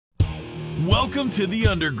Welcome to the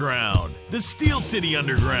Underground, the Steel City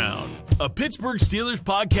Underground, a Pittsburgh Steelers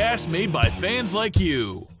podcast made by fans like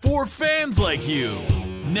you, for fans like you.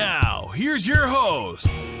 Now, here's your host,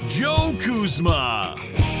 Joe Kuzma.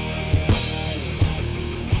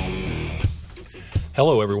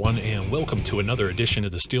 Hello, everyone, and welcome to another edition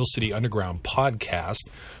of the Steel City Underground podcast,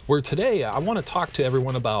 where today I want to talk to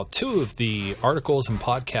everyone about two of the articles and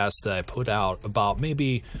podcasts that I put out about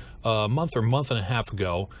maybe a month and a half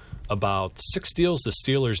ago about 6 deals the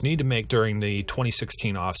Steelers need to make during the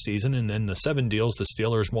 2016 offseason, and then the 7 deals the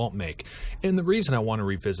Steelers won't make. And the reason I want to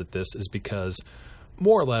revisit this is because,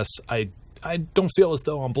 more or less, I don't feel as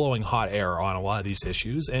though I'm blowing hot air on a lot of these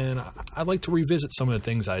issues, and I'd like to revisit some of the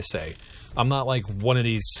things I say. I'm not like one of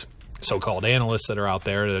these so-called analysts that are out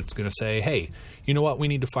there that's going to say, hey, you know what, we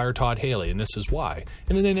need to fire Todd Haley, and this is why.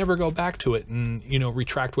 And then they never go back to it and,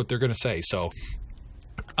 retract what they're going to say. So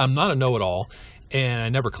I'm not a know-it-all, and I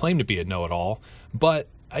never claim to be a know-it-all, but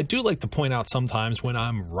I do like to point out sometimes when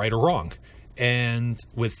I'm right or wrong. And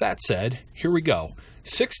with that said, here we go.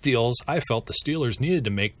 6 deals I felt the Steelers needed to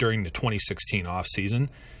make during the 2016 offseason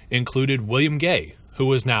included William Gay,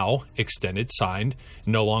 who is now extended, signed,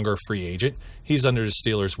 no longer a free agent. He's under the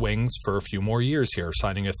Steelers' wings for a few more years here,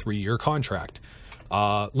 signing a 3-year contract.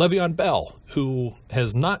 Le'Veon Bell, who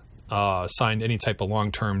has not signed any type of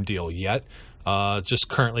long-term deal yet, just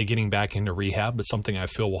currently getting back into rehab, but something I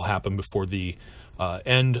feel will happen before the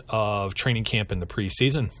end of training camp in the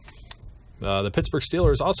preseason. The Pittsburgh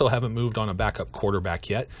Steelers also haven't moved on a backup quarterback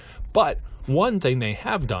yet, but one thing they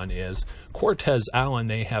have done is Cortez Allen,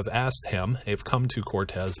 they've come to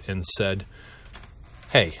Cortez and said,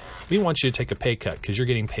 hey, we want you to take a pay cut because you're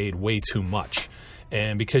getting paid way too much.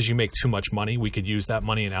 And because you make too much money, we could use that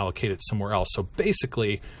money and allocate it somewhere else. So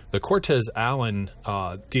basically, the Cortez Allen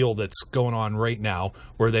deal that's going on right now,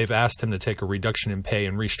 where they've asked him to take a reduction in pay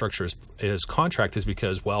and restructure his contract, is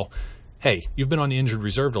because, well, hey, you've been on the injured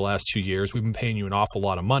reserve the last 2 years. We've been paying you an awful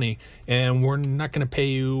lot of money, and we're not going to pay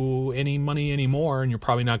you any money anymore, and you're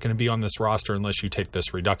probably not going to be on this roster unless you take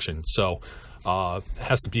this reduction. So it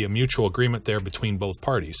has to be a mutual agreement there between both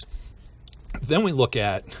parties. Then we look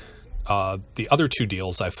at the other 2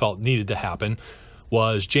 deals I felt needed to happen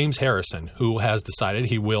was James Harrison, who has decided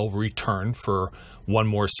he will return for one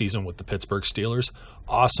more season with the Pittsburgh Steelers.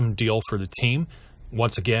 Awesome deal for the team.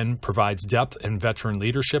 Once again, provides depth and veteran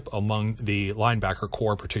leadership among the linebacker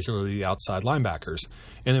core, particularly the outside linebackers.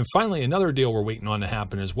 And then finally, another deal we're waiting on to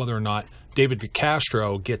happen is whether or not David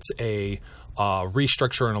DeCastro gets a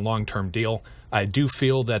restructure and a long-term deal. I do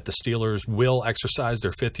feel that the Steelers will exercise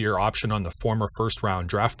their 5th-year option on the former first-round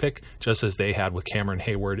draft pick, just as they had with Cameron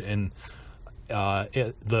Hayward in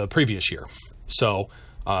the previous year. So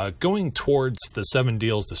going towards the 7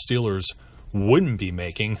 deals the Steelers wouldn't be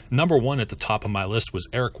making, number 1 at the top of my list was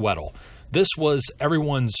Eric Weddle. This was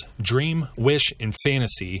everyone's dream, wish, and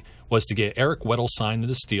fantasy, was to get Eric Weddle signed to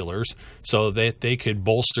the Steelers so that they could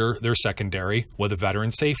bolster their secondary with a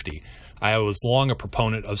veteran safety. I was long a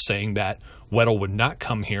proponent of saying that Weddle would not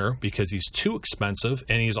come here because he's too expensive,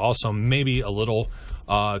 and he's also maybe a little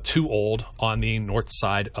too old on the north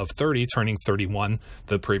side of 30, turning 31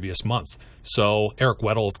 the previous month. So Eric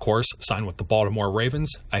Weddle, of course, signed with the Baltimore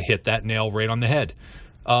Ravens. I hit that nail right on the head.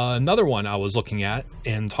 Another one I was looking at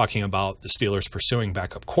and talking about the Steelers pursuing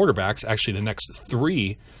backup quarterbacks, actually the next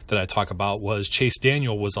 3 that I talk about was Chase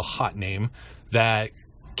Daniel was a hot name that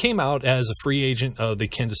came out as a free agent of the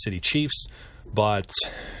Kansas City Chiefs, but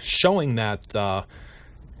showing that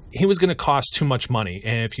he was going to cost too much money.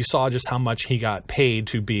 And if you saw just how much he got paid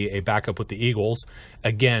to be a backup with the Eagles,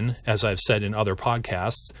 again, as I've said in other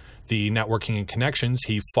podcasts, the networking and connections,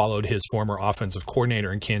 he followed his former offensive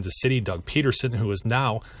coordinator in Kansas City, Doug Peterson, who is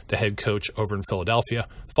now the head coach over in Philadelphia,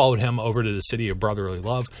 followed him over to the city of brotherly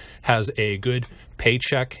love, has a good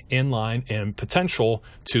paycheck in line and potential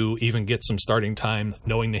to even get some starting time,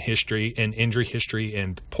 knowing the history and injury history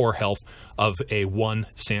and poor health of one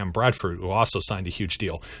Sam Bradford, who also signed a huge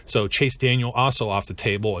deal. So Chase Daniel also off the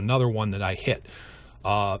table, another one that I hit.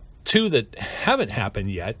 2 that haven't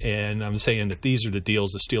happened yet, and I'm saying that these are the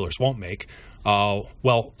deals the Steelers won't make.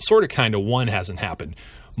 Well, sort of, kind of, one hasn't happened.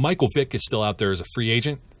 Michael Vick is still out there as a free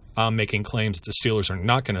agent. I'm making claims that the Steelers are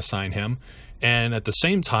not going to sign him. And at the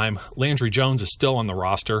same time, Landry Jones is still on the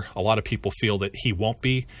roster. A lot of people feel that he won't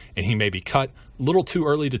be, and he may be cut. A little too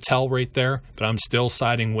early to tell right there, but I'm still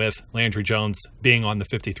siding with Landry Jones being on the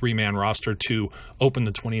 53-man roster to open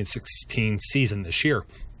the 2016 season this year.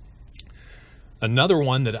 Another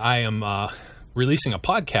one that I am releasing a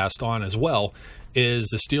podcast on as well is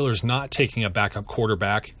the Steelers not taking a backup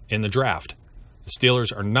quarterback in the draft. The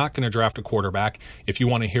Steelers are not going to draft a quarterback. If you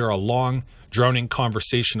want to hear a long, droning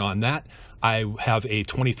conversation on that, I have a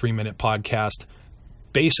 23-minute podcast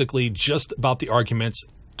basically just about the arguments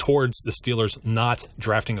towards the Steelers not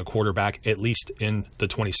drafting a quarterback, at least in the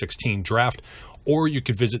 2016 draft. Or you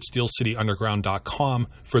could visit steelcityunderground.com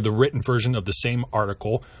for the written version of the same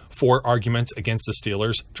article for arguments against the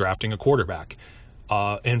Steelers drafting a quarterback.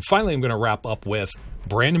 And finally, I'm going to wrap up with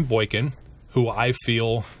Brandon Boykin, who I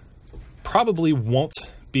feel probably won't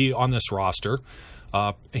be on this roster.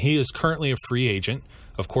 He is currently a free agent.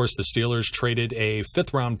 Of course, the Steelers traded a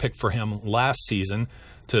 5th-round pick for him last season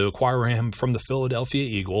to acquire him from the Philadelphia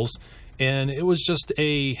Eagles. And it was just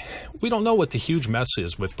we don't know what the huge mess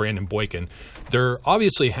is with Brandon Boykin. There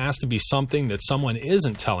obviously has to be something that someone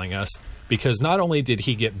isn't telling us, because not only did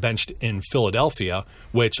he get benched in Philadelphia,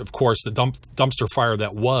 which, of course, the dumpster fire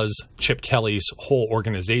that was Chip Kelly's whole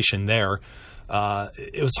organization there,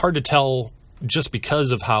 it was hard to tell just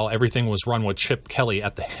because of how everything was run with Chip Kelly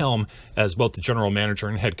at the helm as both the general manager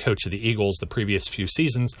and head coach of the Eagles the previous few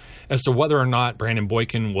seasons, as to whether or not Brandon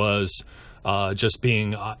Boykin was just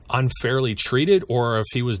being unfairly treated or if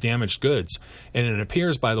he was damaged goods. And it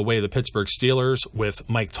appears, by the way, the Pittsburgh Steelers with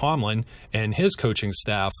Mike Tomlin and his coaching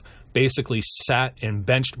staff basically sat and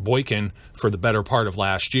benched Boykin for the better part of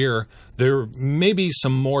last year. There may be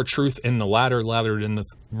some more truth in the latter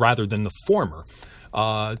rather than the former.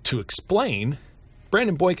 To explain,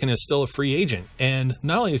 Brandon Boykin is still a free agent. And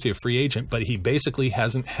not only is he a free agent, but he basically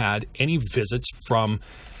hasn't had any visits from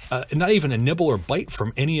not even a nibble or bite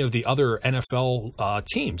from any of the other NFL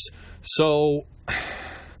teams. So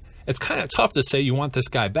it's kind of tough to say you want this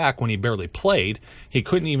guy back when he barely played. He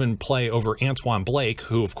couldn't even play over Antoine Blake,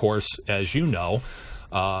 who, of course, as you know,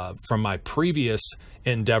 from my previous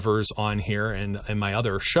endeavors on here and my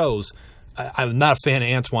other shows, I'm not a fan of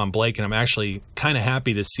Antoine Blake, and I'm actually kind of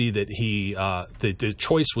happy to see that the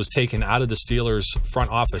choice was taken out of the Steelers'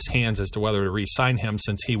 front office hands as to whether to re-sign him,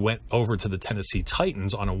 since he went over to the Tennessee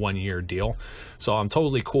Titans on a 1-year deal. So I'm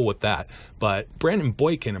totally cool with that. But Brandon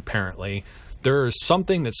Boykin, apparently, there is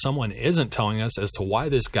something that someone isn't telling us as to why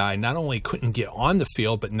this guy not only couldn't get on the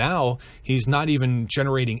field, but now he's not even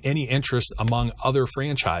generating any interest among other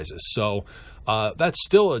franchises. So that's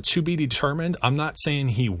still a to be determined. I'm not saying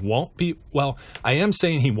he won't be. Well, I am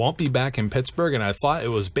saying he won't be back in Pittsburgh, and I thought it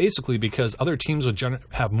was basically because other teams would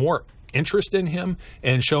have more interest in him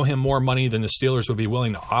and show him more money than the Steelers would be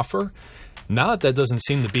willing to offer. Now that doesn't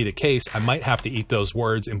seem to be the case, I might have to eat those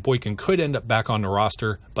words, and Boykin could end up back on the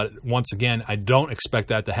roster. But once again, I don't expect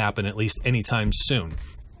that to happen at least anytime soon.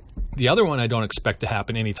 The other one I don't expect to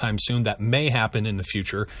happen anytime soon that may happen in the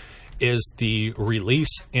future is the release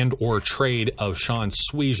and or trade of Sean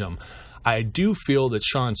Sweesham. I do feel that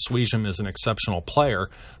Sean Sweesham is an exceptional player.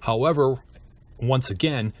 However, once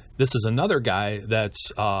again, this is another guy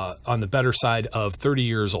that's on the better side of 30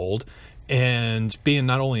 years old, and being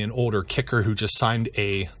not only an older kicker who just signed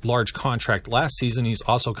a large contract last season, he's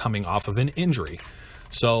also coming off of an injury.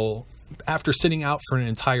 So after sitting out for an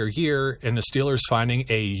entire year and the Steelers finding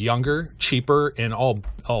a younger, cheaper, and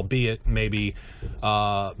albeit maybe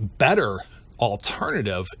better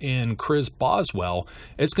alternative in Chris Boswell,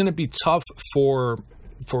 it's going to be tough for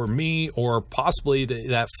me or possibly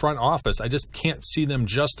that front office. I just can't see them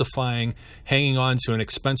justifying hanging on to an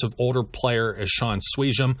expensive older player as Sean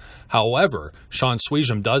Sweesham. However, Sean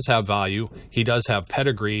Sweesham does have value. He does have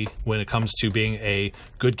pedigree when it comes to being a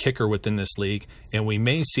good kicker within this league, and we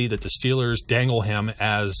may see that the Steelers dangle him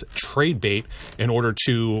as trade bait in order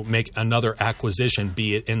to make another acquisition,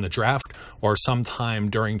 be it in the draft or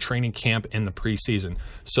sometime during training camp in the preseason.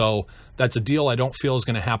 So that's a deal I don't feel is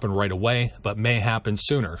going to happen right away, but may happen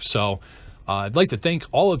sooner. So I'd like to thank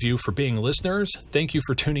all of you for being listeners. Thank you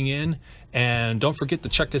for tuning in. And don't forget to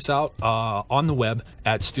check us out on the web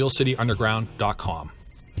at steelcityunderground.com.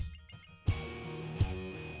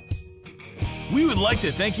 We would like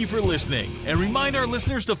to thank you for listening and remind our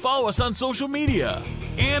listeners to follow us on social media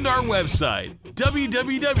and our website,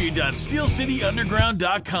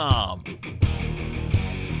 www.steelcityunderground.com.